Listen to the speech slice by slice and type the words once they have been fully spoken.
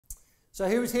So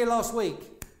who was here last week?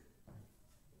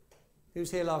 Who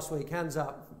was here last week? Hands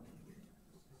up.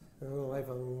 Oh, I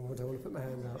don't want to put my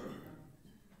hand up.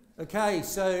 Okay,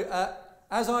 so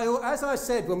as I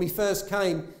said when we first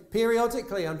came,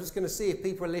 periodically I'm just going to see if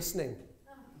people are listening.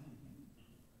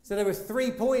 So there were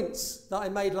 3 points that I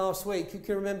made last week. Who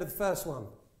can remember the first one?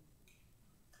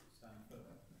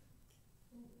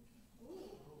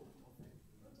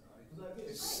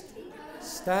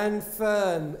 Stand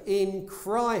firm in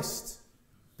Christ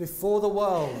before the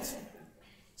world.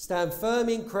 Stand firm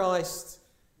in Christ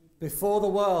before the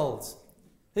world.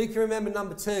 Who can remember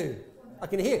number 2? I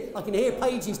can hear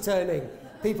pages turning.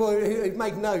 People who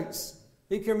make notes.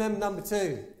 Who can remember number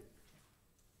 2?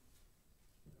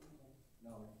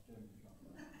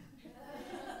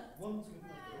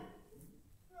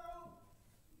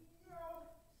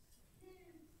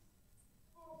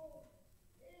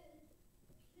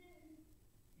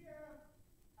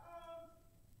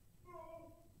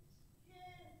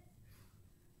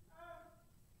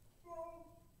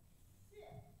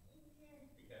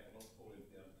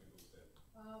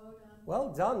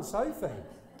 Well done, Sophie.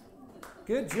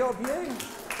 Good job, you.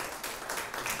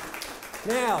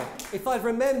 Now, if I'd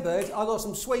remembered, I got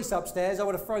some sweets upstairs. I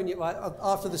would have thrown you right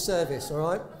after the service, all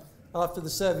right? After the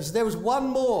service. There was one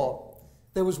more.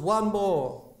 It was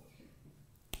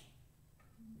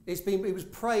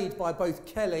prayed by both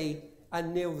Kelly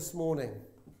and Neil this morning.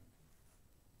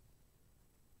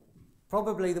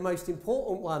 Probably the most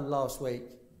important one last week.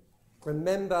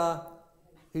 Remember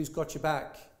who's got your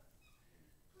back.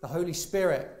 The Holy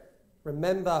Spirit.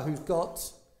 Remember who's got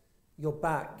your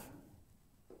back.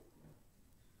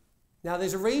 Now,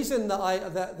 there's a reason that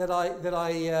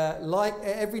I like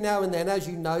every now and then, as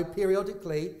you know,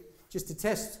 periodically, just to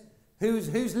test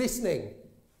who's listening,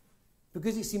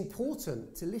 because it's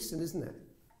important to listen, isn't it?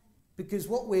 Because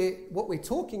what we're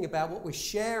talking about, what we're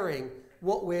sharing,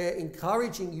 what we're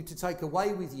encouraging you to take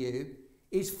away with you,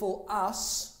 is for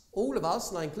us, all of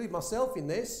us, and I include myself in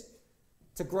this,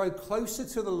 to grow closer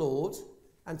to the Lord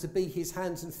and to be his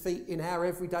hands and feet in our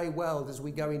everyday world as we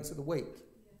go into the week.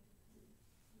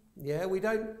 Yeah,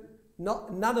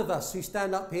 none of us who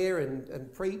stand up here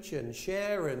and preach and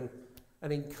share and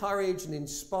encourage and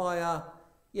inspire,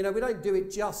 we don't do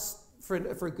it just for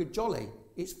a good jolly.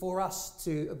 It's for us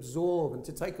to absorb and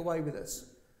to take away with us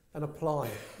and apply.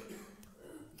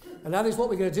 And that is what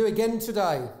we're going to do again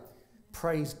today.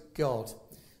 Praise God.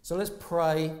 So let's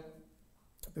pray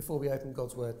before we open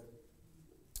God's word.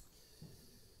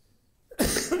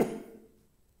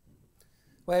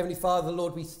 Well, Heavenly Father,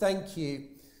 Lord, we thank you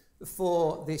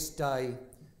for this day,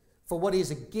 for what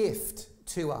is a gift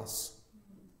to us.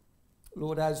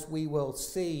 Lord, as we will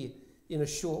see in a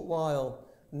short while,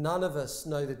 none of us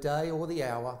know the day or the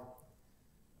hour,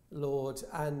 Lord,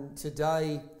 and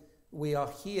today we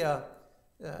are here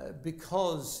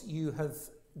because you have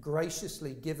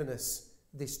graciously given us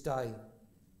this day.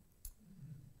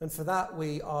 And for that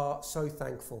we are so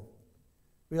thankful.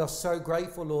 We are so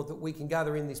grateful, Lord, that we can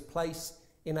gather in this place,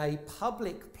 in a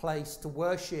public place, to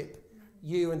worship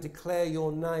you and declare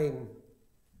your name,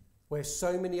 where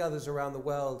so many others around the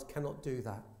world cannot do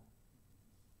that.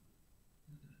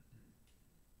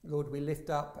 Lord, we lift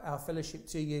up our fellowship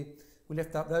to you. We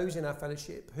lift up those in our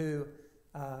fellowship who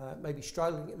may be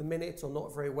struggling at the minute or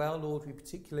not very well. Lord, we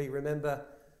particularly remember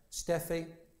Steffi,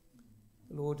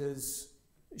 Lord, as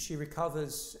she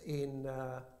recovers in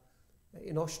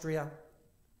Austria.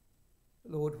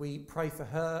 Lord, we pray for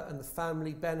her and the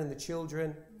family, Ben and the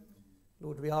children.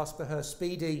 Lord, we ask for her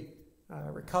speedy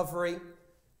recovery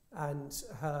and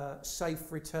her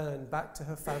safe return back to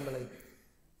her family,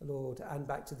 Lord, and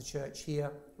back to the church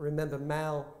here. Remember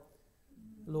Mal,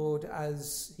 Lord,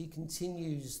 as he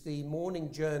continues the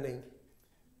mourning journey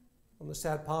on the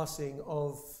sad passing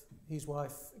of his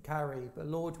wife, Carrie. But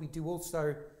Lord, we do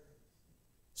also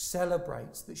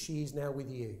celebrate that she is now with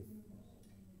you.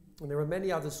 And there are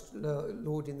many others,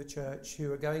 Lord, in the church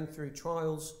who are going through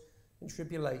trials and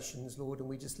tribulations, Lord, and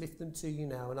we just lift them to you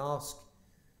now and ask,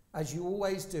 as you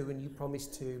always do and you promise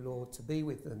to, Lord, to be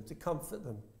with them, to comfort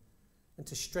them and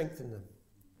to strengthen them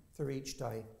through each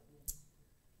day.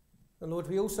 And Lord,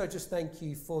 we also just thank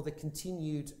you for the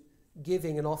continued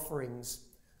giving and offerings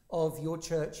of your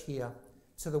church here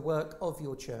to the work of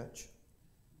your church.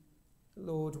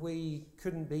 Lord, we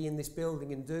couldn't be in this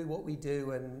building and do what we do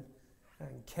and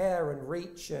care and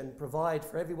reach and provide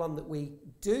for everyone that we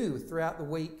do throughout the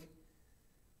week,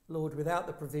 Lord, without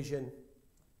the provision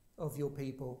of your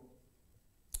people.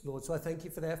 Lord, so I thank you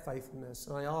for their faithfulness.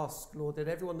 And I ask, Lord, that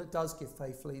everyone that does give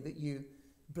faithfully, that you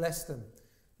bless them,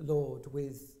 Lord,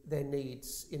 with their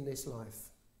needs in this life.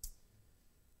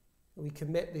 We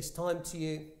commit this time to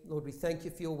you. Lord, we thank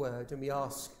you for your word, and we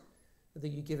ask that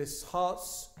you give us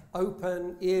hearts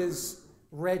open, ears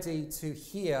ready to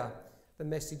hear the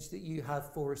message that you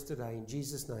have for us today. In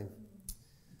Jesus' name,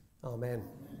 amen.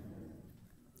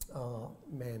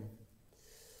 Amen.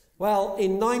 Well,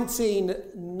 in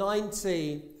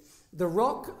 1990, the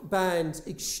rock band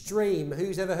Extreme,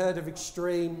 who's ever heard of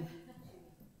Extreme?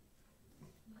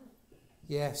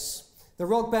 Yes. The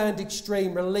rock band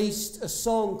Extreme released a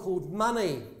song called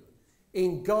Money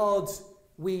in God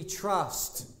We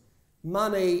Trust.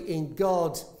 Money in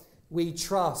God We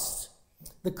Trust.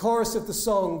 The chorus of the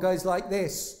song goes like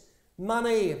this: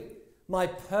 money, my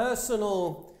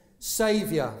personal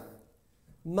saviour.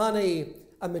 Money,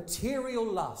 a material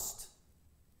lust.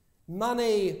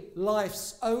 Money,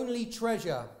 life's only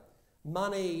treasure.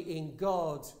 Money, in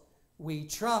God we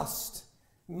trust.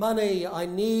 Money, I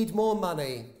need more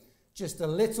money. Just a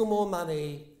little more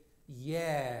money.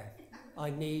 Yeah,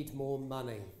 I need more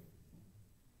money.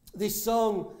 This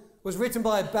song was written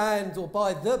by a band, or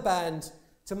by the band,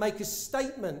 to make a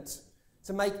statement,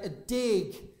 to make a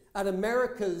dig at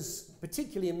America's,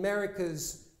 particularly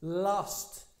America's,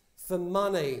 lust for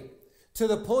money, to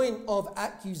the point of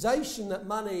accusation that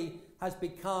money has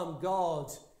become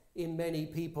God in many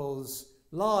people's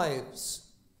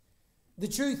lives. The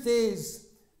truth is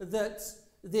that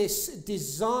this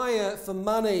desire for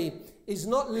money is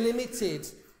not limited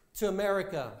to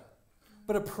America,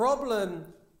 but a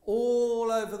problem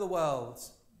all over the world,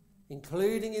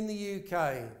 including in the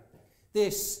UK.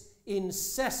 This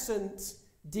incessant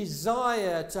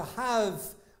desire to have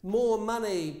more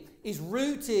money is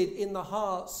rooted in the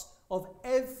hearts of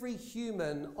every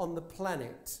human on the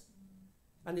planet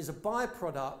and is a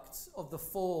byproduct of the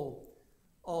fall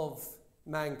of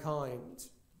mankind.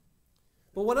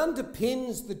 But what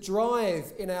underpins the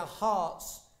drive in our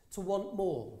hearts to want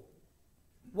more?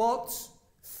 What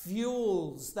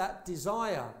fuels that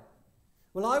desire?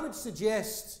 Well, I would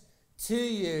suggest to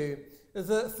you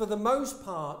that for the most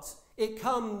part, it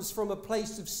comes from a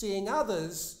place of seeing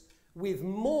others with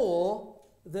more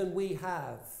than we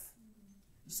have.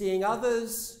 Seeing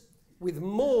others with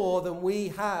more than we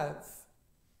have.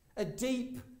 A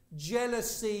deep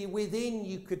jealousy within,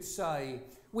 you could say,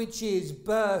 which is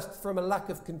birthed from a lack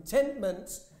of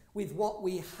contentment with what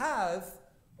we have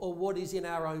or what is in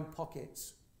our own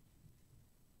pockets.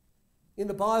 In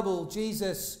the Bible,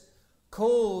 Jesus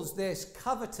calls this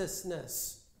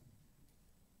covetousness,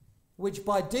 which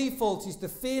by default is the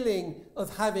feeling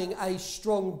of having a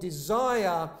strong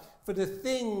desire for the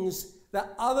things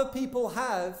that other people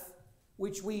have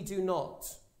which we do not.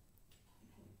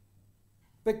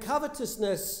 But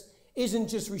covetousness isn't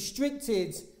just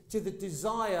restricted to the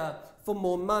desire for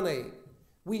more money.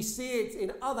 We see it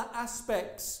in other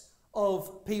aspects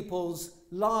of people's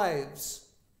lives.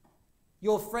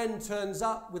 Your friend turns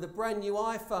up with a brand new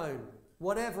iPhone,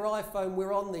 whatever iPhone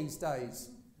we're on these days.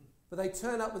 But they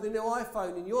turn up with a new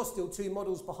iPhone and you're still 2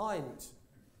 models behind.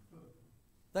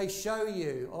 They show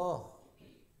you,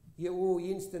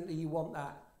 instantly you want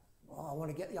that. Oh, I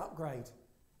want to get the upgrade.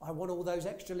 I want all those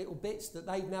extra little bits that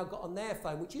they've now got on their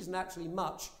phone, which isn't actually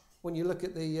much when you look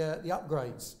at the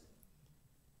upgrades.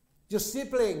 Your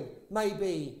sibling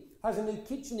maybe has a new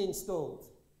kitchen installed.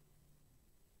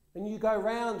 And you go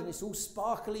round and it's all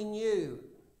sparkly new.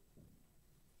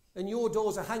 And your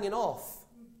doors are hanging off.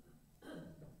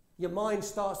 Your mind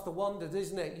starts to wander,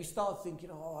 doesn't it? You start thinking,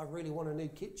 oh, I really want a new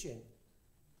kitchen.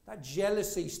 That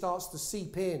jealousy starts to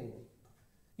seep in.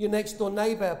 Your next door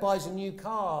neighbour buys a new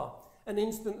car, and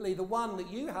instantly the one that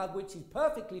you had, which is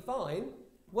perfectly fine,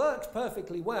 works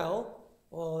perfectly well,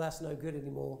 oh, that's no good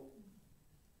anymore.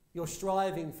 You're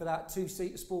striving for that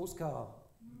 2-seater sports car.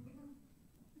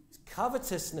 It's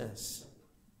covetousness.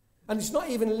 And it's not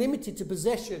even limited to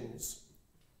possessions.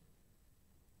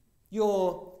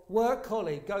 Your work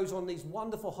colleague goes on these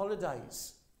wonderful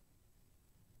holidays.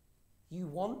 You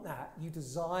want that. You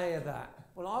desire that.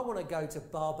 Well, I want to go to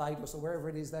Barbados or wherever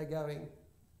it is they're going.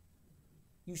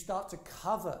 You start to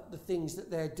covet the things that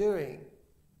they're doing.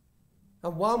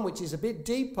 And one which is a bit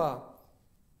deeper,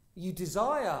 you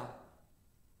desire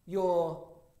your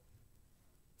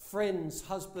friend's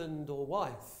husband or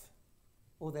wife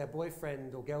or their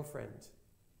boyfriend or girlfriend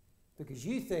because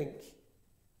you think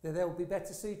that they'll be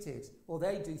better suited, or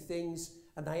they do things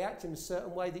and they act in a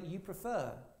certain way that you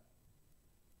prefer.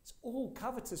 It's all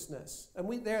covetousness.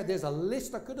 And there's a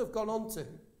list I could have gone on to.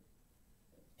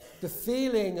 The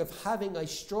feeling of having a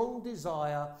strong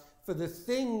desire for the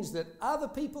things that other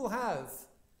people have,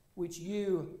 which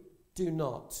you do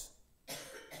not.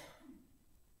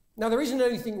 Now, there isn't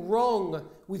anything wrong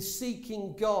with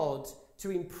seeking God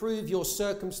to improve your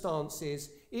circumstances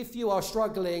if you are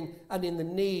struggling and in the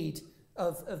need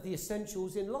of the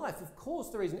essentials in life. Of course,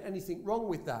 there isn't anything wrong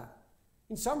with that.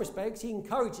 In some respects, he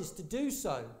encourages to do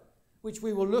so, which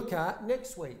we will look at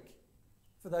next week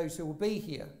for those who will be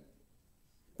here.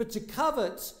 But to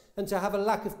covet and to have a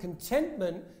lack of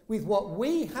contentment with what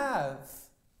we have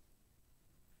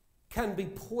can be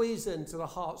poison to the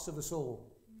hearts of us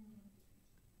all.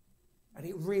 And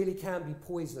it really can be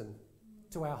poison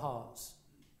to our hearts.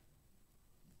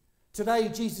 Today,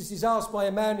 Jesus is asked by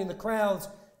a man in the crowd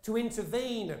to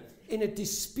intervene in a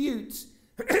dispute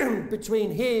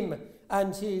between him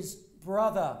and his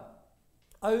brother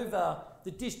over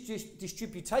the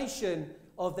distribution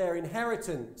of their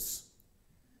inheritance.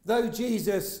 Though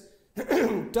Jesus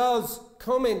does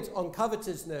comment on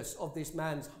covetousness of this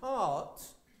man's heart,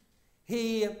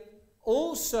 he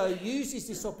also uses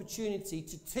this opportunity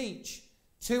to teach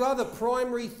two other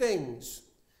primary things.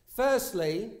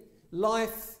 Firstly,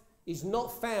 life is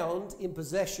not found in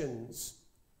possessions.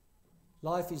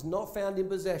 Life is not found in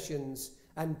possessions.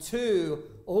 And two,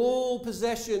 all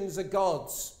possessions are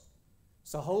God's.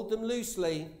 So hold them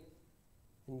loosely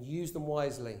and use them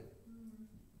wisely.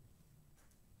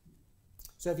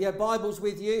 So if you have Bibles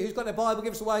with you, who's got their Bible?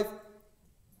 Give us a wave.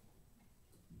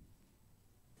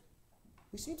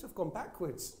 We seem to have gone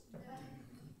backwards.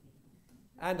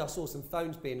 And I saw some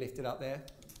phones being lifted up there.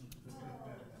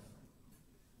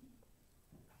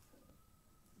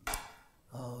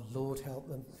 Oh, Lord, help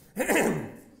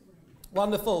them.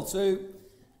 Wonderful. So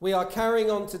we are carrying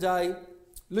on today,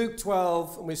 Luke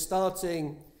 12, and we're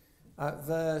starting at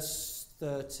verse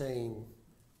 13.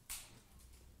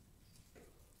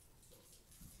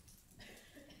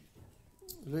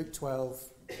 Luke 12,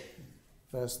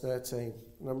 verse 13.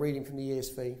 And I'm reading from the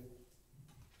ESV.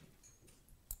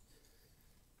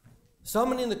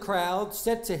 Someone in the crowd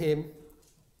said to him,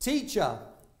 "Teacher,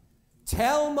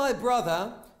 tell my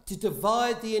brother to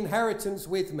divide the inheritance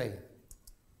with me."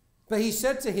 But he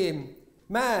said to him,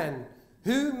 "Man,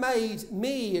 who made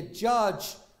me a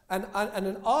judge and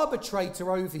an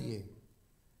arbitrator over you?"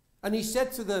 And he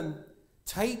said to them,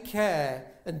 "Take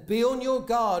care and be on your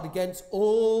guard against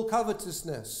all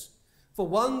covetousness, for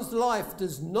one's life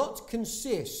does not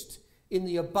consist in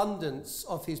the abundance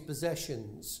of his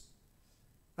possessions."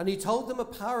 And he told them a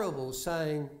parable,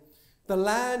 saying, "The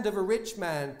land of a rich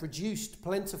man produced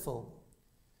plentiful.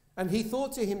 And he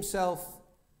thought to himself,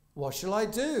 'What shall I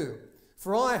do?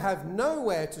 For I have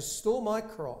nowhere to store my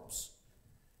crops.'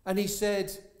 And he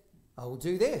said, 'I will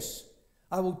do this.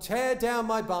 I will tear down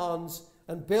my barns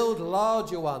and build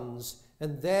larger ones,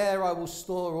 and there I will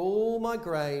store all my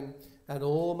grain and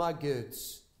all my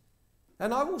goods.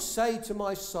 And I will say to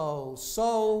my soul,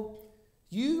 Soul,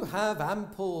 you have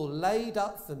ample laid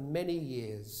up for many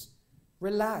years.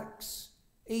 Relax,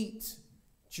 eat,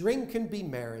 drink, and be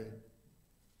merry.'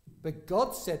 But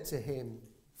God said to him,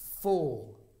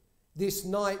 'Fool, this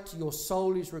night your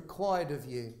soul is required of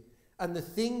you, and the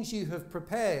things you have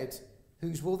prepared,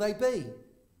 whose will they be?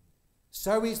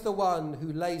 So is the one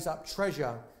who lays up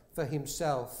treasure for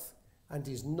himself and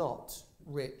is not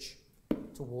rich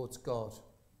towards God.'"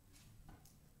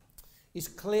 It's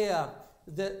clear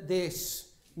that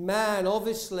this man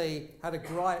obviously had a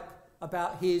gripe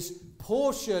about his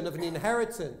portion of an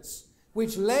inheritance,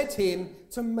 which led him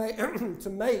to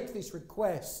make this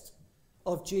request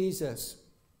of Jesus.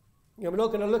 You know, we're not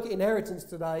going to look at inheritance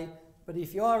today, but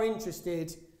if you are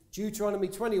interested, Deuteronomy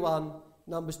 21,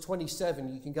 Numbers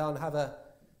 27, you can go and have a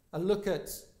look at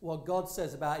what God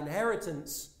says about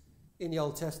inheritance in the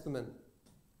Old Testament.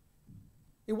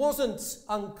 It wasn't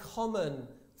uncommon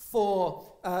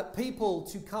for people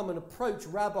to come and approach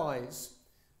rabbis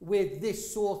with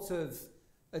this sort of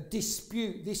a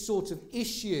dispute, this sort of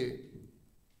issue.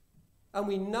 And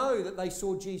we know that they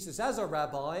saw Jesus as a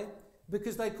rabbi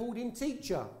because they called him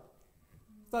teacher.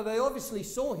 So they obviously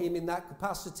saw him in that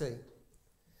capacity.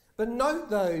 But note,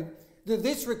 though, that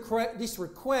this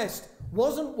request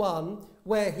wasn't one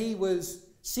where he was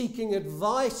seeking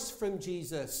advice from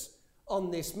Jesus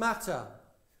on this matter,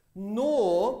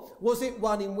 nor was it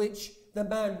one in which the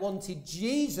man wanted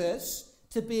Jesus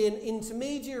to be an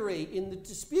intermediary in the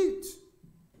dispute.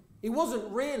 It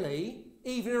wasn't really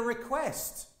even a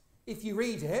request, if you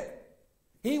read it.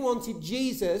 He wanted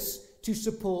Jesus to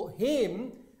support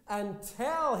him and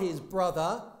tell his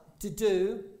brother to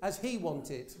do as he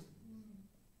wanted.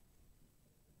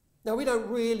 Now, we don't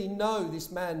really know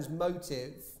this man's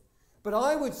motive, but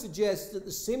I would suggest that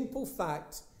the simple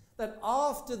fact that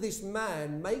after this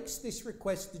man makes this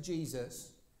request to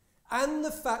Jesus, and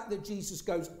the fact that Jesus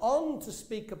goes on to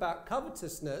speak about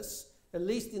covetousness, at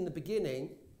least in the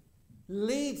beginning,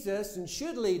 leads us and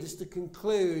should lead us to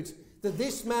conclude that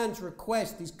this man's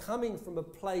request is coming from a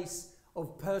place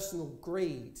of personal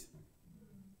greed.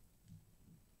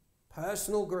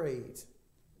 Personal greed.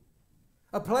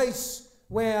 A place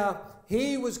where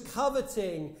he was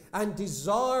coveting and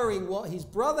desiring what his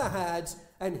brother had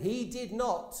and he did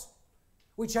not,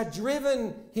 which had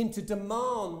driven him to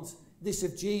demand this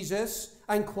of Jesus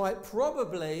and quite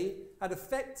probably had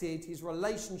affected his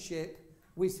relationship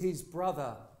with his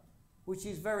brother, which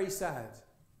is very sad.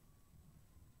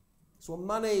 It's what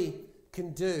money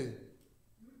can do.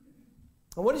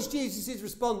 And what is Jesus'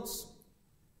 response?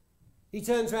 He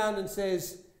turns around and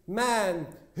says, "Man,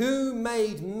 who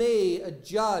made me a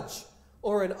judge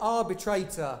or an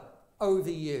arbitrator over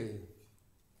you?"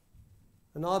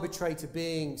 An arbitrator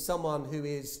being someone who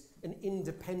is an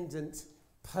independent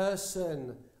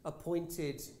person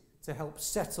appointed to help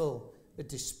settle a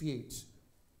dispute.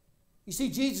 You see,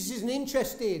 Jesus isn't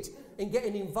interested in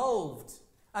getting involved.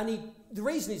 And the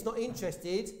reason he's not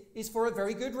interested is for a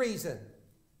very good reason.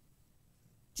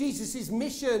 Jesus'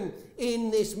 mission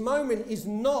in this moment is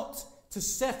not to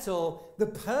settle the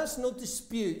personal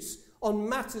disputes on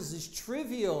matters as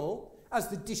trivial as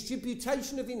the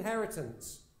distribution of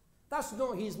inheritance. That's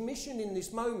not his mission in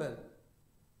this moment.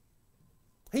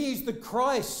 He is the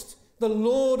Christ, the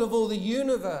Lord of all the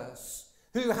universe,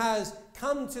 who has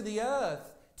come to the earth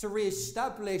to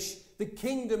re-establish the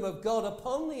kingdom of God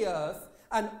upon the earth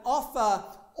and offer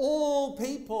all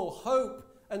people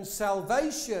hope and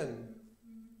salvation.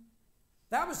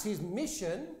 That was his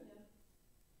mission.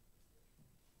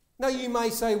 Now you may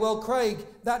say, well, Craig,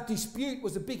 that dispute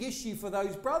was a big issue for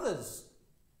those brothers.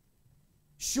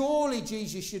 Surely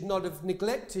Jesus should not have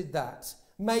neglected that.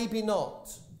 Maybe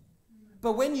not.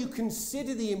 But when you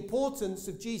consider the importance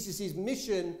of Jesus'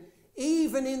 mission,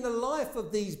 even in the life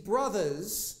of these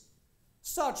brothers,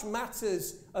 such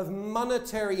matters of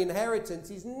monetary inheritance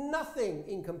is nothing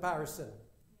in comparison.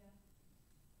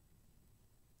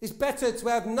 It's better to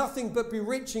have nothing but be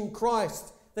rich in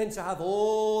Christ than to have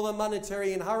all the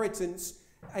monetary inheritance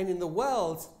and in the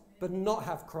world but not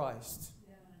have Christ.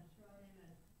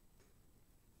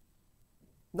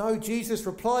 No, Jesus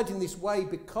replied in this way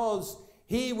because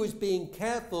he was being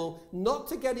careful not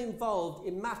to get involved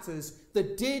in matters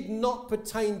that did not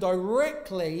pertain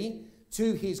directly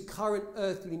to his current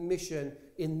earthly mission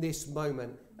in this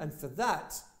moment. And for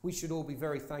that, we should all be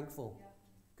very thankful. Yeah.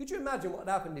 Could you imagine what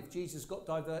happened if Jesus got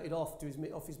diverted off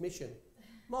his mission?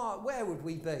 Mark, where would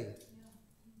we be? Yeah.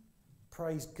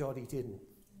 Praise God he didn't.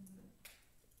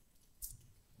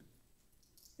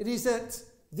 It is at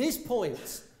this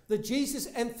point that Jesus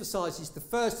emphasizes the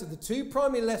first of the two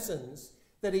primary lessons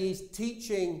that he is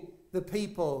teaching the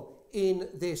people in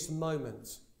this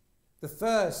moment. The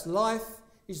first, life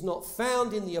is not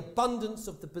found in the abundance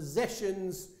of the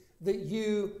possessions that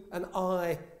you and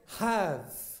I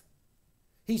have.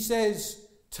 He says,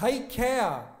 take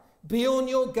care, be on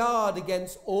your guard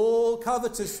against all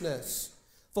covetousness,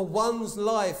 for one's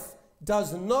life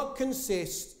does not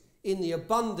consist in the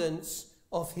abundance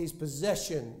of his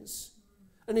possessions.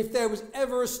 And if there was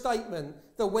ever a statement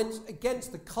that went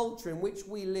against the culture in which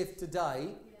we live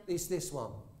today, it's this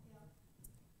one.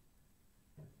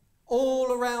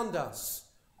 All around us,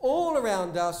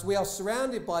 we are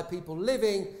surrounded by people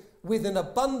living with an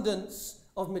abundance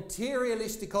of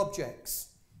materialistic objects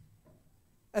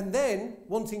and then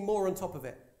wanting more on top of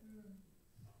it.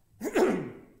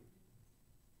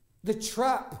 The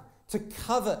trap to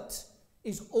covet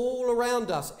is all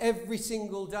around us every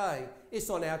single day. It's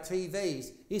on our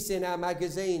TVs, it's in our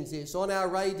magazines, it's on our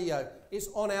radio, it's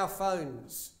on our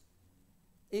phones.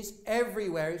 It's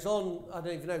everywhere. It's on, I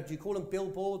don't even know, do you call them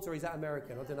billboards or is that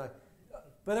American? I don't know.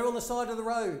 But they're on the side of the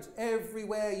road,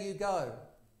 everywhere you go.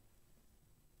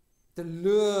 The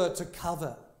lure to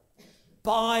covet.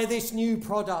 Buy this new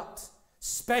product.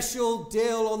 Special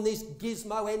deal on this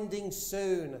gizmo ending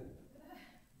soon.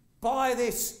 Buy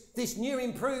this new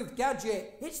improved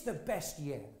gadget. It's the best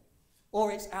yet.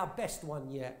 Or it's our best one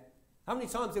yet. How many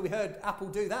times have we heard Apple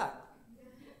do that?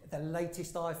 The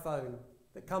latest iPhone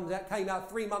that came out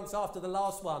 3 months after the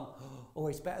last one. Oh,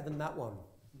 it's better than that one.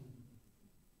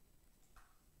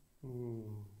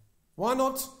 Why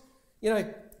not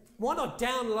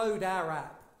download our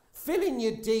app? Fill in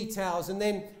your details and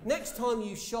then next time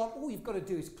you shop, all you've got to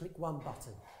do is click one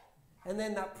button. And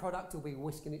then that product will be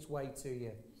whisking its way to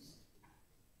you.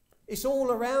 It's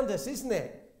all around us, isn't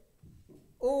it?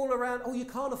 All around. Oh, you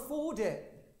can't afford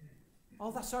it.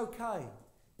 Oh, that's okay.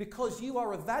 Because you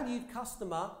are a valued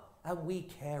customer and we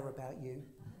care about you.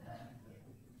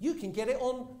 You can get it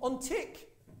on tick.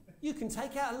 You can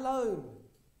take out a loan.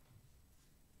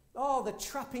 Oh, the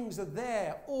trappings are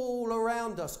there all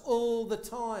around us all the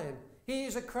time.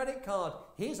 Here's a credit card.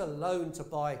 Here's a loan to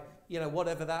buy,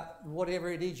 whatever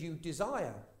it is you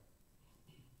desire.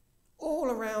 All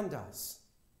around us.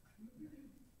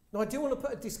 Now, I do want to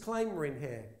put a disclaimer in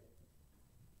here.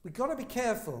 We've got to be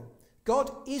careful. God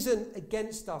isn't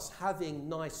against us having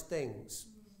nice things.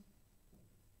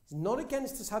 He's not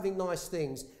against us having nice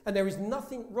things. And there is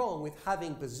nothing wrong with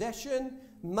having possession,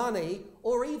 money,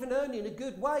 or even earning a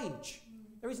good wage.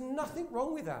 There is nothing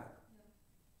wrong with that.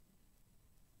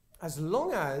 As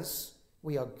long as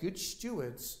we are good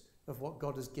stewards of what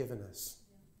God has given us.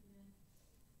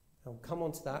 I'll come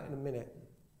on to that in a minute.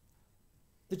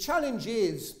 The challenge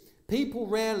is people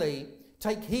rarely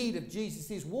take heed of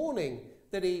Jesus' warning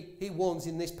that he warns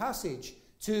in this passage,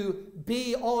 to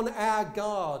be on our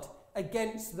guard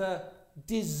against the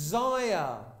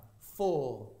desire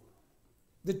for,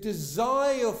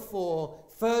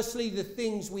 firstly, the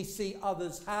things we see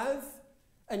others have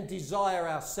and desire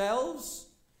ourselves,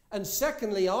 and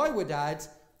secondly, I would add,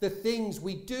 the things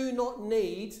we do not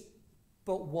need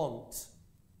but want.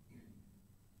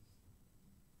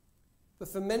 But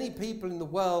for many people in the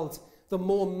world, the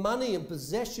more money and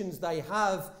possessions they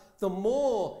have, the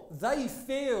more they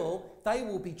feel they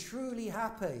will be truly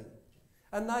happy.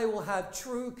 And they will have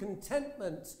true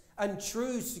contentment and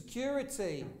true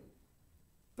security.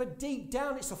 But deep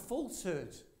down, it's a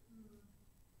falsehood.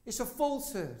 It's a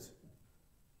falsehood.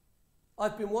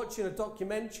 I've been watching a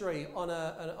documentary on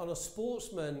a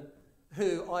sportsman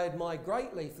who I admire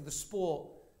greatly for the sport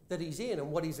that he's in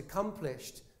and what he's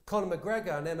accomplished. Conor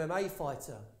McGregor, an MMA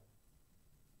fighter.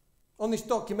 On this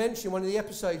documentary, one of the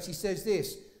episodes, he says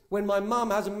this: when my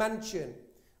mum has a mansion,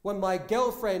 when my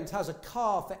girlfriend has a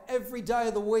car for every day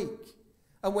of the week,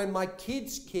 and when my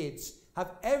kids'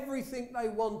 have everything they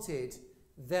wanted,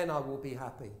 then I will be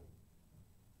happy.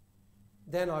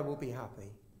 Then I will be happy.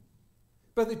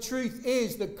 But the truth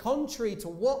is that contrary to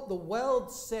what the world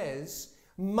says,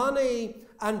 money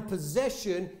and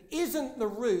possession isn't the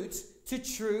route to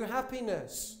true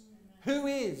happiness. Who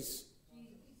is?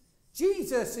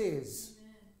 Jesus is.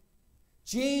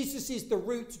 Jesus is the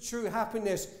route to true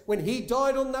happiness when he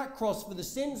died on that cross for the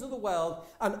sins of the world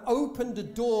and opened a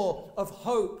door of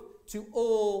hope to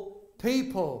all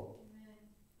people.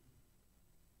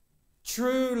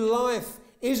 True life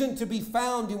isn't to be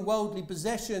found in worldly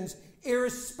possessions,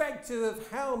 irrespective of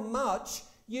how much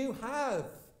you have.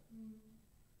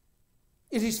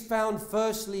 It is found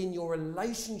firstly in your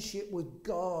relationship with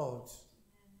God.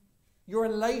 Your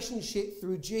relationship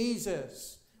through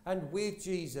Jesus and with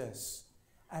Jesus.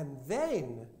 And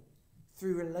then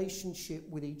through relationship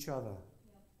with each other.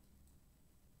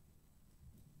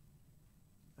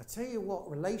 I tell you what,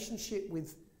 relationship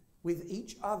with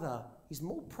each other is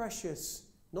more precious,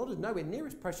 nowhere near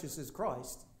as precious as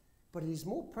Christ, but it is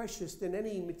more precious than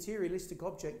any materialistic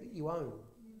object that you own.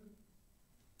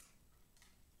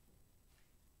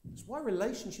 That's why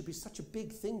relationship is such a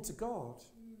big thing to God.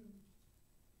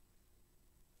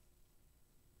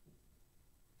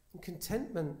 And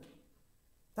contentment,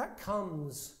 that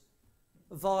comes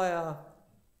via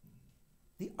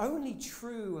the only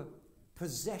true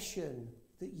possession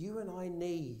that you and I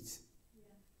need.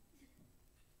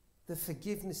 The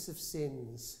forgiveness of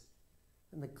sins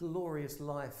and the glorious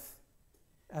life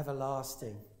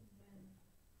everlasting,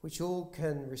 which all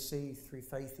can receive through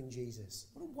faith in Jesus.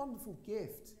 What a wonderful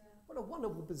gift. What a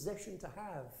wonderful possession to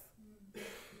have.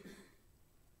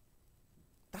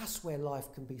 That's where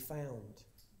life can be found.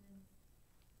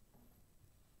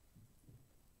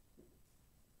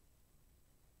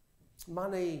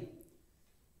 Money,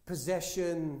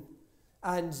 possession,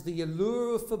 and the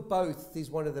allure for both is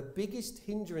one of the biggest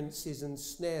hindrances and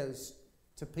snares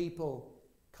to people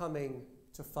coming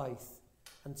to faith,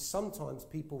 and sometimes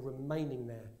people remaining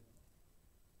there.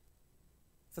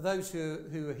 For those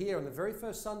who are here, on the very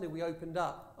first Sunday we opened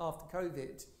up after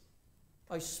COVID,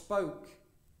 I spoke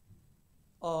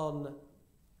on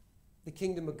the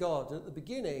kingdom of God. And at the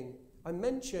beginning, I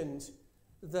mentioned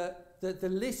that the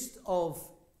list of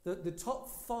the top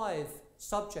 5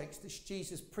 subjects that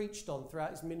Jesus preached on throughout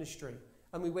his ministry,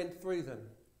 and we went through them.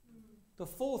 The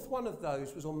 4th one of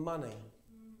those was on money.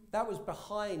 That was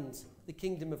behind the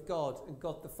kingdom of God and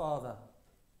God the Father.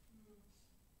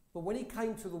 But when he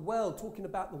came to the world, talking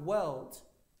about the world,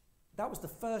 that was the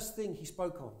first thing he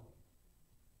spoke on.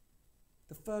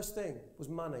 The first thing was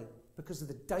money, because of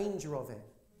the danger of it.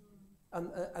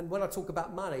 And when I talk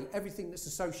about money, everything that's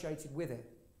associated with it.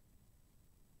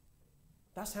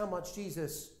 That's how much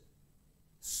Jesus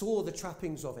saw the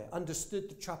trappings of it, understood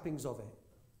the trappings of it.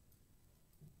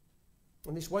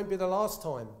 And this won't be the last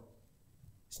time.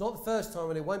 It's not the first time,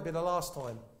 and it won't be the last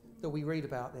time that we read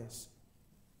about this.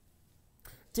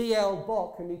 D.L.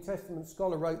 Bock, a New Testament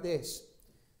scholar, wrote this: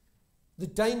 "The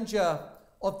danger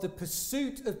of the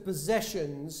pursuit of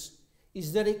possessions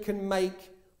is that it can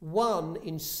make one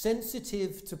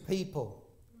insensitive to people.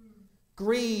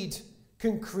 Greed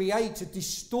can create a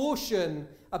distortion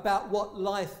about what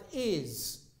life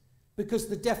is, because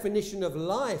the definition of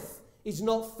life is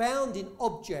not found in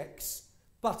objects,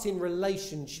 but in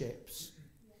relationships,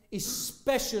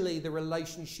 especially the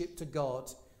relationship to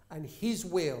God and his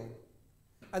will."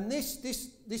 And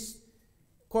this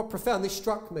quite profound, this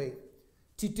struck me.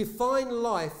 To define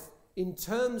life in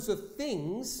terms of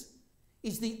things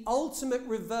is the ultimate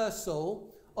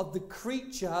reversal of the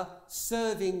creature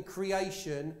serving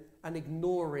creation and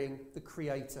ignoring the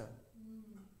creator.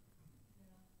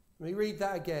 Let me read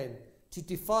that again. To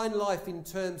define life in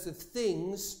terms of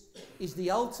things is the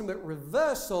ultimate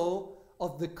reversal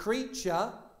of the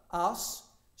creature, us,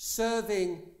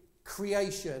 serving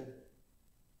creation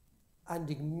and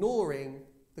ignoring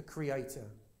the creator.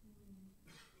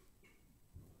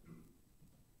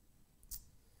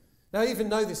 Now, even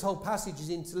though this whole passage is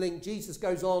interlinked, Jesus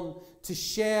goes on to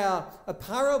share a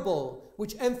parable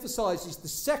which emphasizes the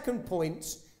second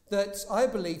point that I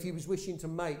believe he was wishing to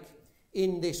make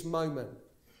in this moment.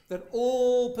 That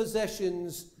all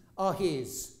possessions are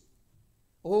his.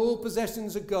 All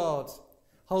possessions are God.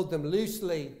 Hold them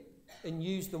loosely and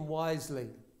use them wisely.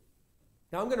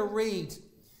 Now, I'm going to read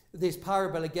this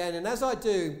parable again, and as I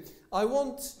do, I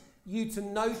want you to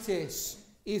notice,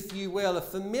 if you will, a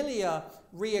familiar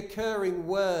reoccurring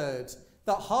word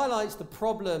that highlights the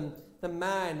problem the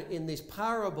man in this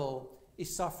parable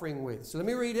is suffering with. So let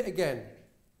me read it again.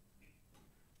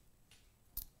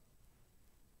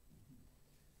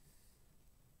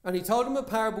 "And he told him a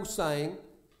parable, saying,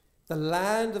 The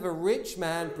land of a rich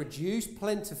man produced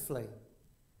plentifully.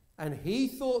 And he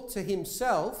thought to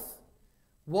himself,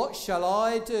 What shall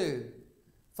I do?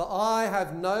 For I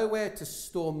have nowhere to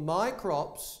store my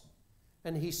crops.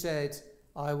 And he said,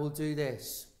 I will do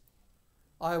this.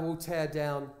 I will tear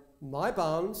down my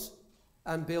barns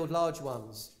and build large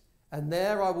ones. And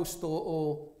there I will store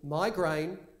all my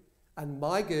grain and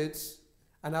my goods.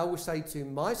 And I will say to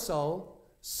my soul,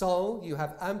 Soul, you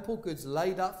have ample goods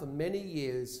laid up for many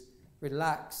years.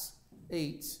 Relax,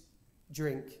 eat,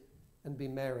 drink, and be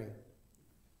merry."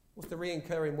 What's the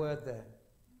recurring word there?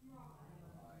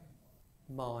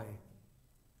 My.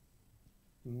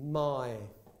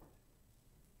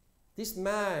 This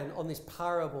man on this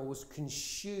parable was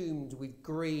consumed with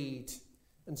greed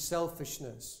and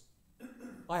selfishness.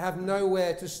 I have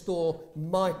nowhere to store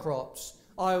my crops.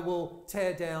 I will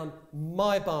tear down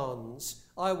my barns.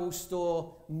 I will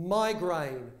store my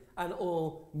grain and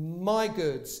all my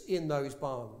goods in those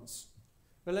barns.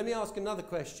 But let me ask another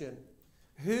question.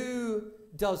 Who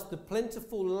does the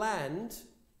plentiful land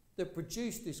that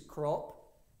produced this crop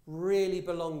really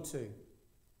belong to?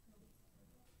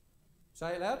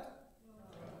 Say it loud.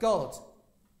 God.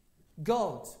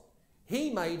 God. He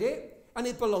made it and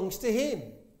it belongs to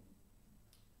him.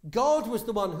 God was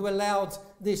the one who allowed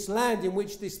this land in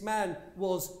which this man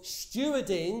was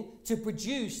stewarding to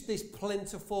produce this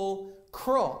plentiful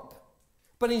crop.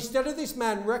 But instead of this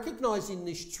man recognizing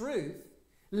this truth,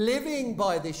 living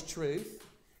by this truth,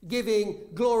 giving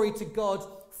glory to God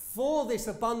for this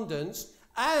abundance,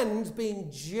 and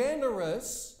being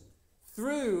generous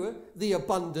through the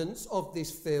abundance of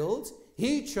this field,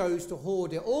 he chose to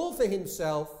hoard it all for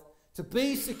himself, to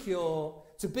be secure,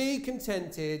 to be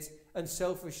contented, and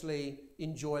selfishly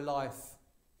enjoy life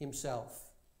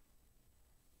himself.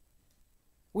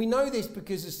 We know this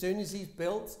because as soon as he's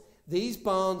built these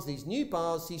barns, these new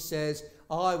barns, he says,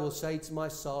 I will say to my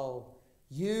soul,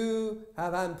 you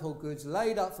have ample goods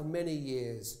laid up for many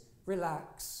years.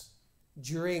 Relax,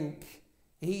 drink,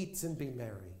 eat, and be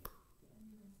merry.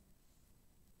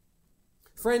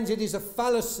 Friends, it is a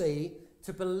fallacy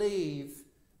to believe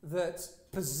that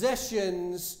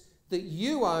possessions that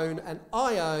you own and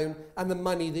I own and the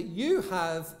money that you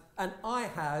have and I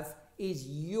have is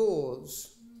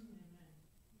yours.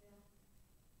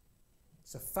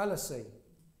 It's a fallacy.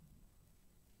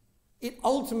 It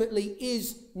ultimately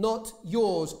is not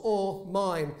yours or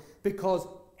mine, because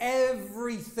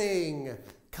everything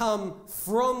comes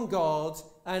from God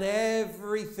and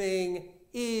everything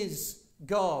is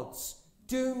God's.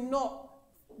 Do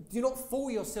not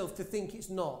fool yourself to think it's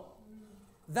not.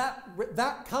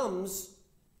 That comes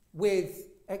with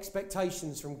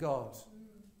expectations from God.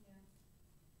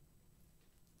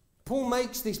 Paul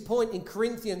makes this point in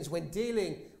Corinthians when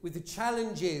dealing with the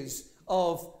challenges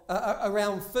of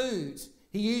around food.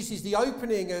 He uses the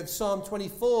opening of Psalm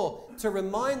 24 to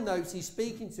remind those he's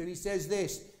speaking to. He says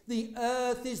this, the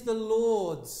earth is the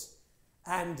Lord's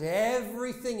and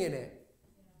everything in it.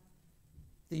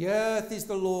 The earth is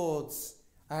the Lord's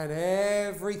and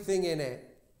everything in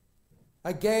it.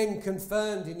 Again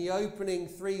confirmed in the opening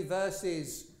 3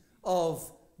 verses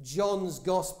of John's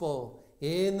Gospel.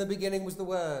 In the beginning was the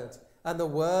Word, and the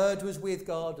Word was with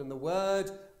God, and the Word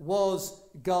was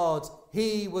God.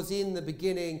 He was in the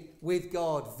beginning with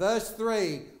God. Verse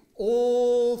 3,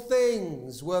 all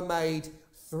things were made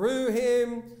through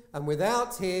him, and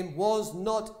without him was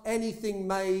not anything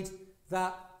made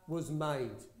that was made.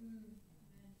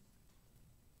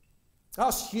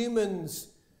 Us humans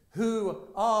who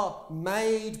are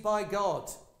made by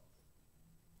God,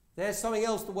 there's something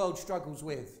else the world struggles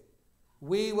with.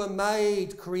 We were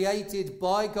made, created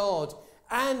by God,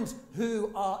 and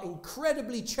who are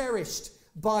incredibly cherished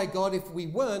by God. If we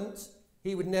weren't,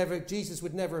 Jesus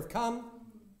would never have come.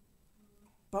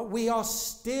 But we are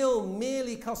still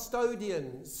merely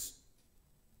custodians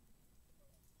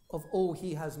of all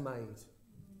he has made.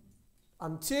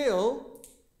 Until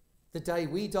the day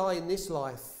we die in this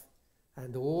life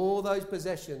and all those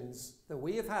possessions that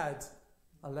we have had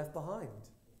are left behind.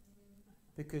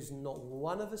 Because not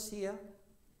one of us here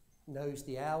knows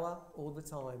the hour or the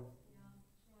time.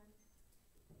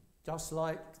 Just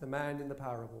like the man in the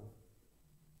parable.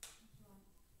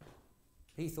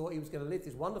 He thought he was going to live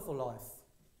this wonderful life.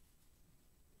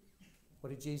 What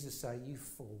did Jesus say? You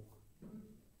fool.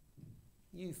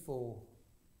 You fool.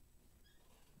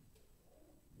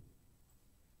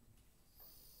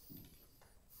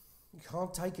 You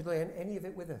can't take any of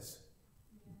it with us.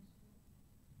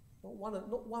 Not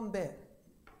one bit.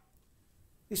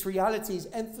 This reality is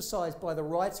emphasized by the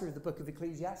writer of the book of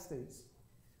Ecclesiastes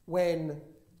when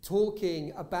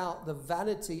talking about the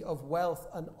vanity of wealth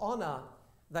and honor.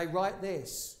 They write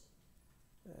this.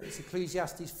 It's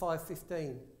Ecclesiastes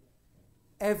 5:15.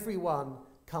 Everyone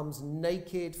comes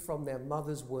naked from their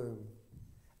mother's womb,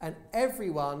 and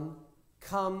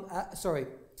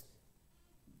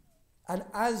and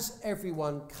as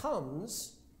everyone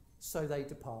comes, so they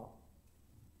depart.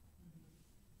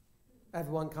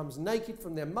 Everyone comes naked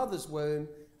from their mother's womb,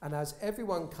 and as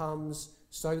everyone comes,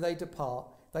 so they depart.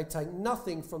 They take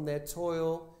nothing from their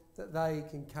toil that they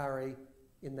can carry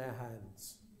in their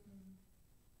hands.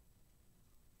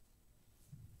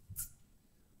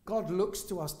 God looks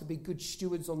to us to be good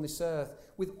stewards on this earth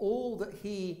with all that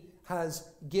he has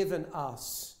given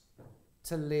us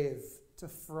to live, to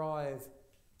thrive,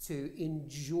 to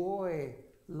enjoy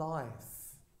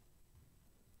life.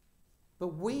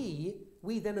 But we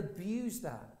then abuse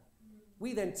that.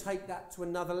 We then take that to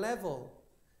another level.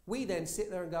 We then sit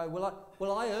there and go,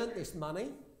 well, I earned this money,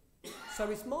 so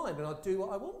it's mine, and I'll do what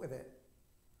I want with it.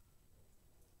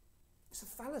 It's a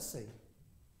fallacy.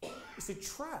 It's a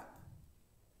trap.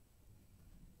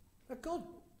 But God,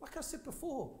 like I said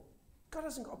before, God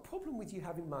hasn't got a problem with you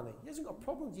having money. He hasn't got a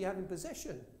problem with you having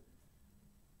possession.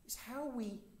 It's how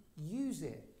we use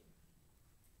it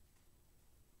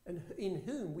and in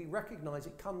whom we recognize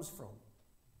it comes from.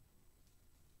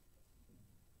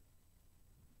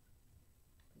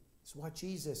 That's why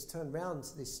Jesus turned round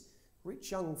to this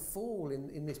rich young fool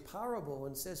in this parable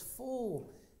and says, "Fool,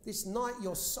 this night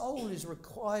your soul is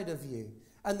required of you,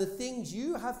 and the things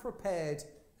you have prepared,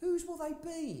 whose will they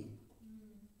be?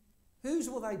 Whose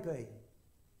will they be?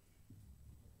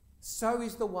 So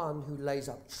is the one who lays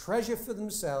up treasure for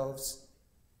themselves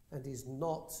and is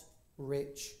not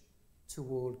rich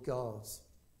toward God."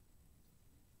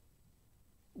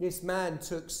 This man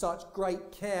took such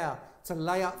great care to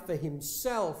lay up for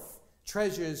himself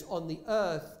treasures on the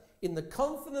earth in the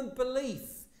confident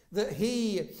belief that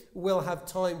he will have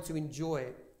time to enjoy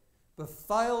it, but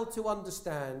failed to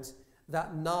understand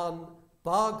that none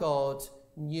bar God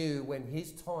knew when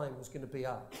his time was going to be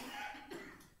up,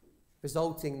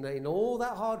 resulting in all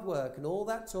that hard work and all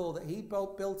that toil that he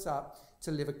built up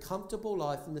to live a comfortable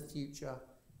life in the future,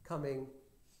 coming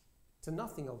to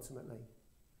nothing ultimately.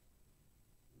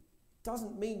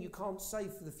 Doesn't mean you can't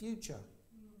save for the future.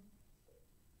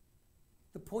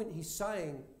 The point he's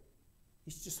saying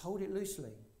is just hold it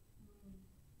loosely.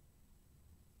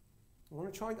 I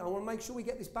want to make sure we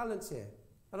get this balance here.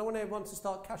 I don't want everyone to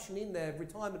start cashing in their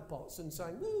retirement pots and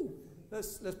saying, "Woo,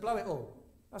 let's blow it all."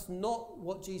 That's not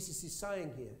what Jesus is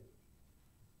saying here.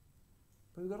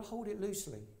 But we've got to hold it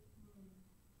loosely.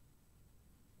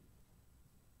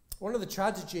 One of the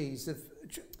tragedies of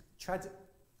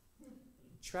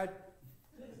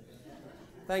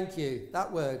thank you,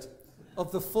 that word,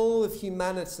 of the fall of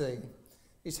humanity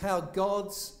is how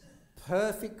God's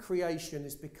perfect creation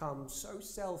has become so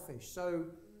selfish,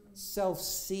 so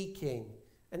self-seeking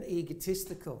and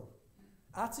egotistical.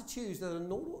 Attitudes that are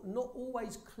not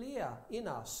always clear in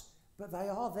us, but they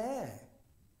are there.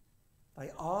 They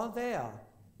are there.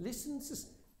 Listen to...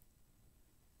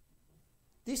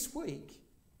 This week,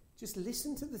 just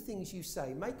listen to the things you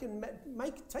say.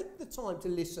 Take the time to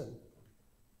listen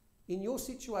in your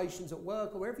situations at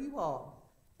work or wherever you are,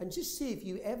 and just see if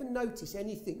you ever notice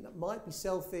anything that might be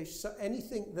selfish, so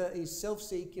anything that is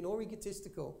self-seeking or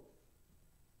egotistical.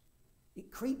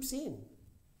 It creeps in.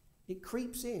 It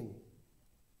creeps in.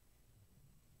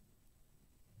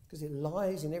 Because it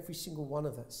lies in every single one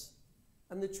of us.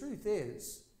 And the truth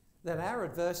is that our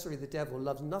adversary, the devil,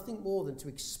 loves nothing more than to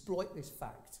exploit this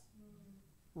fact,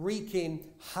 wreaking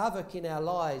havoc in our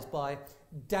lives by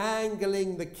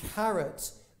dangling the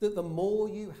carrot that the more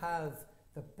you have,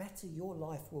 the better your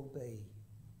life will be.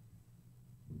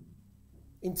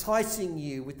 Enticing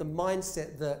you with the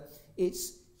mindset that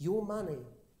it's your money.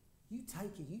 You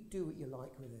take it, you do what you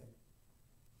like with it.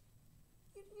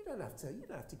 You don't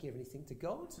have to give anything to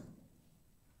God.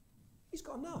 He's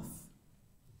got enough.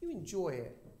 You enjoy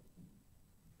it.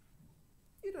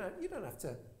 You don't have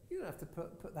to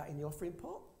put that in the offering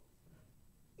pot.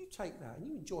 You take that and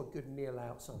you enjoy a good meal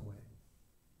out somewhere.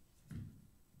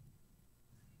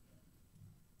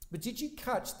 But did you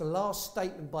catch the last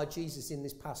statement by Jesus in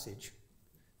this passage?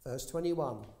 Verse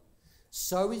 21.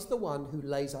 So is the one who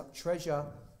lays up treasure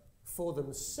for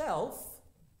themselves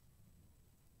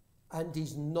and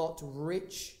is not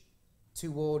rich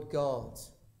toward God.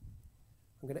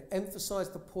 I'm going to emphasize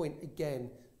the point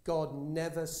again. God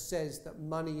never says that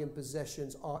money and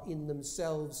possessions are in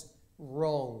themselves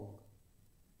wrong.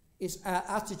 It's our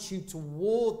attitude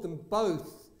toward them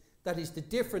both that is the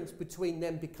difference between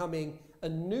them becoming a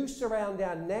noose around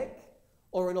our neck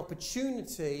or an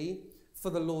opportunity for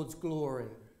the Lord's glory.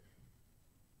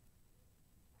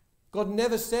 God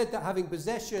never said that having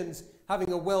possessions,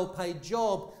 having a well-paid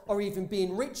job, or even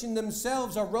being rich in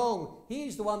themselves are wrong. He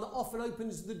is the one that often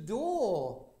opens the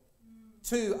door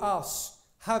to us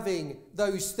having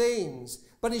those things.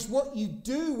 But it's what you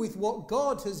do with what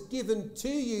God has given to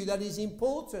you that is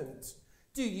important.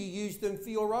 Do you use them for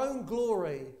your own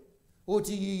glory, or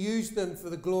do you use them for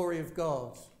the glory of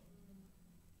God?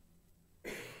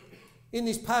 In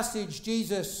this passage,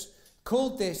 Jesus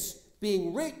called this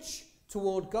being rich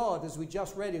toward God, as we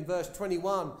just read in verse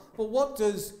 21. But what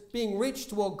does being rich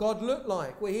toward God look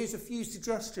like? Well, here's a few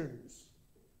suggestions.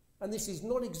 And this is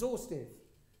not exhaustive.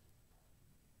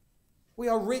 We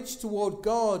are rich toward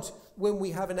God when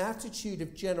we have an attitude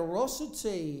of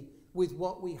generosity with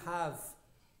what we have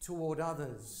toward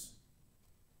others.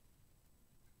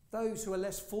 Those who are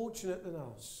less fortunate than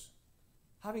us,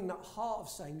 having that heart of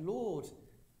saying, Lord,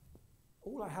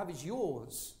 all I have is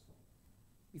yours.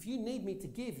 If you need me to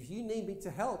give, if you need me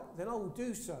to help, then I will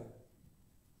do so.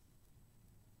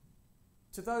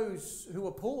 To those who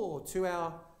are poor, to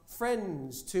our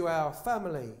friends, to our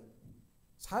family,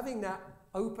 it's having that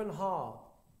open heart.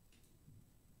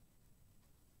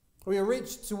 We are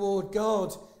rich toward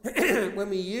God when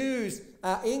we use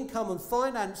our income and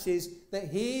finances that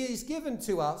He has given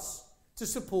to us to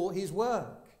support His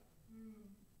work.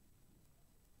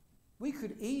 We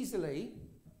could easily,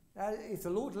 if the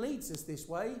Lord leads us this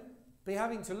way, be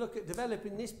having to look at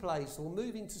developing this place or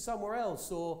moving to somewhere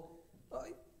else, or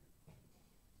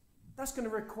that's going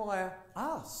to require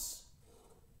us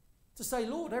to say,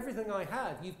 Lord, everything I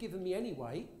have, you've given me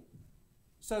anyway.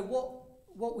 So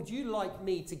what would you like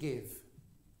me to give?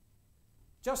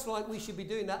 Just like we should be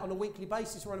doing that on a weekly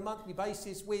basis or on a monthly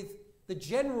basis with the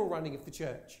general running of the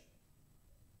church.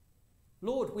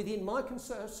 Lord, within my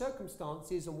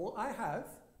circumstances and what I have,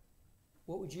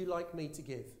 what would you like me to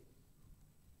give?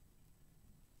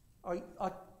 I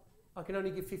can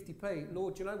only give 50p.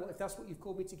 Lord, you know what? If that's what you've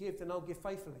called me to give, then I'll give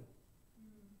faithfully.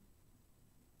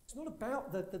 It's not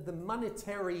about the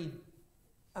monetary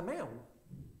amount.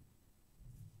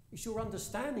 It's your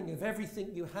understanding of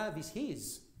everything you have is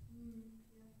His.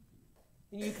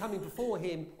 And you coming before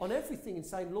Him on everything and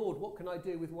saying, Lord, what can I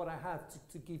do with what I have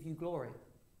to give you glory?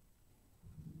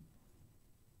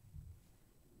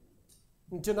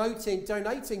 And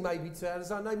donating maybe to,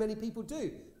 as I know many people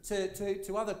do,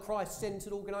 to other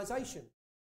Christ-centered organisations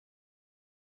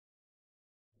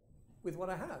with what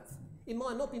I have. It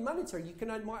might not be monetary.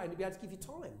 Might only be able to give you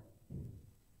time.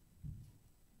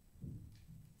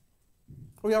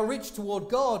 We are rich toward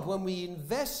God when we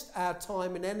invest our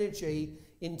time and energy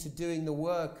into doing the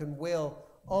work and will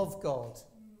of God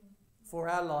for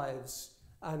our lives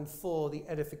and for the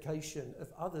edification of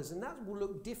others. And that will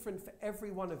look different for every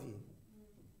one of you.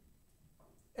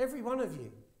 Every one of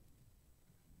you.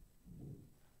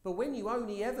 But when you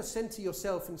only ever centre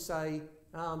yourself and say,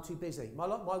 I'm too busy.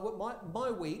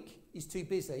 My week is too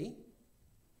busy.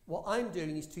 What I'm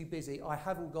doing is too busy. I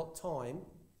haven't got time.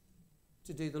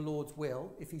 to do the Lord's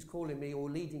will if he's calling me or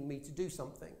leading me to do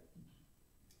something.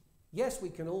 Yes, we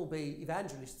can all be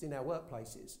evangelists in our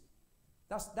workplaces.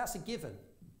 That's a given.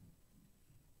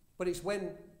 But it's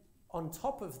when, on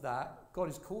top of that, God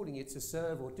is calling you to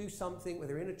serve or do something,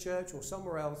 whether in a church or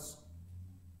somewhere else,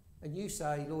 and you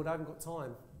say, Lord, I haven't got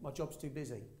time. My job's too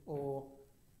busy. Or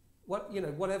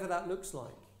whatever that looks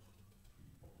like.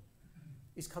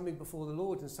 Is coming before the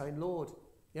Lord and saying, Lord,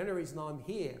 the only reason I'm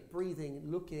here, breathing,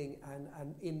 looking,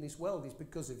 and in this world is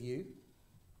because of you.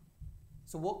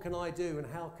 So what can I do and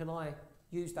how can I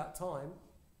use that time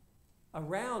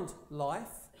around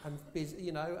life and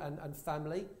and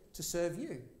family to serve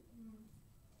you?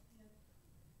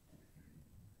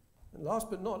 And last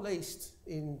but not least,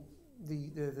 in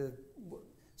the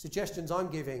suggestions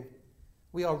I'm giving,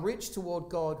 we are rich toward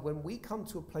God when we come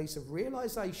to a place of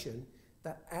realization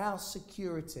that our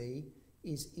security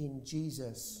is in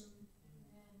Jesus.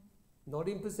 Not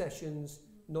in possessions,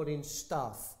 not in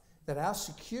stuff. That our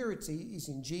security is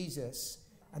in Jesus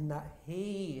and that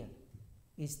he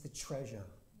is the treasure.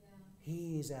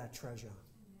 He is our treasure.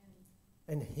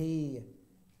 And he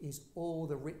is all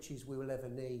the riches we will ever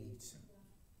need.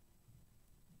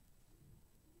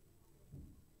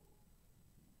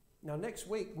 Now, next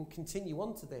week we'll continue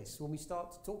on to this when we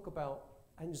start to talk about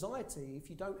anxiety if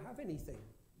you don't have anything.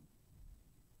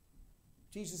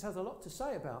 Jesus has a lot to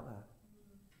say about that.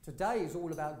 Today is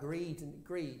all about greed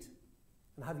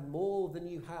and having more than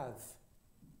you have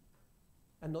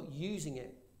and not using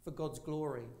it for God's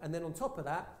glory. And then on top of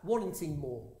that, wanting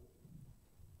more.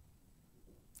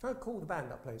 Can I call the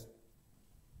band up, please?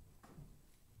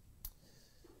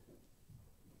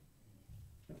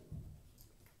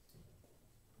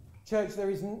 Church,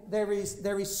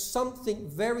 there is something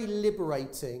very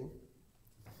liberating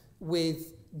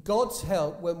with God's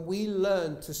help when we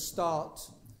learn to start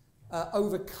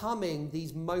overcoming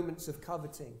these moments of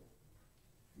coveting.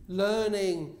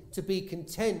 Learning to be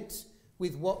content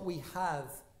with what we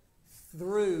have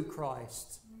through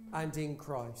Christ and in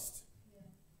Christ.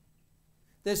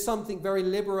 There's something very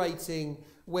liberating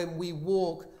when we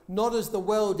walk, not as the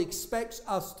world expects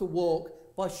us to walk,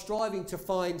 by striving to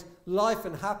find life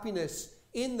and happiness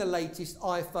in the latest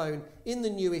iPhone, in the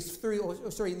newest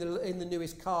in the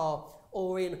newest car,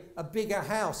 or in a bigger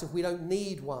house if we don't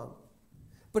need one.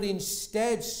 But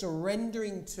instead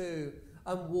surrendering to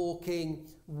and walking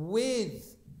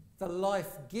with the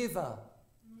life giver,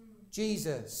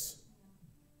 Jesus.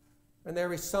 And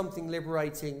there is something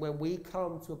liberating when we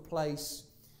come to a place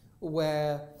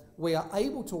where we are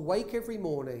able to wake every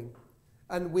morning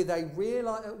and with a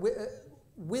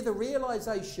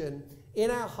realization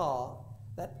in our heart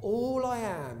that all I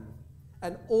am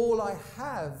and all I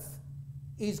have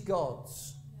is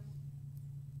God's.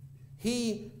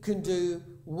 He can do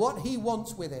what he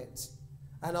wants with it,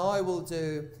 and I will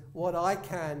do what I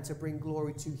can to bring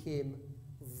glory to him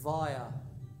via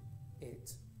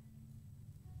it.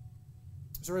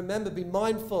 So remember, be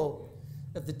mindful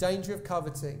of the danger of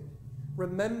coveting.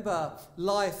 Remember,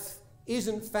 life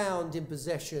isn't found in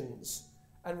possessions.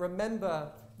 And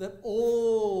remember that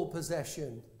all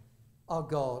possession are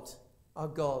God's.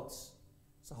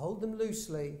 So hold them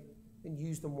loosely and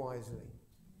use them wisely.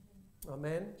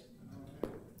 Amen?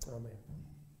 Amen.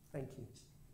 Thank you.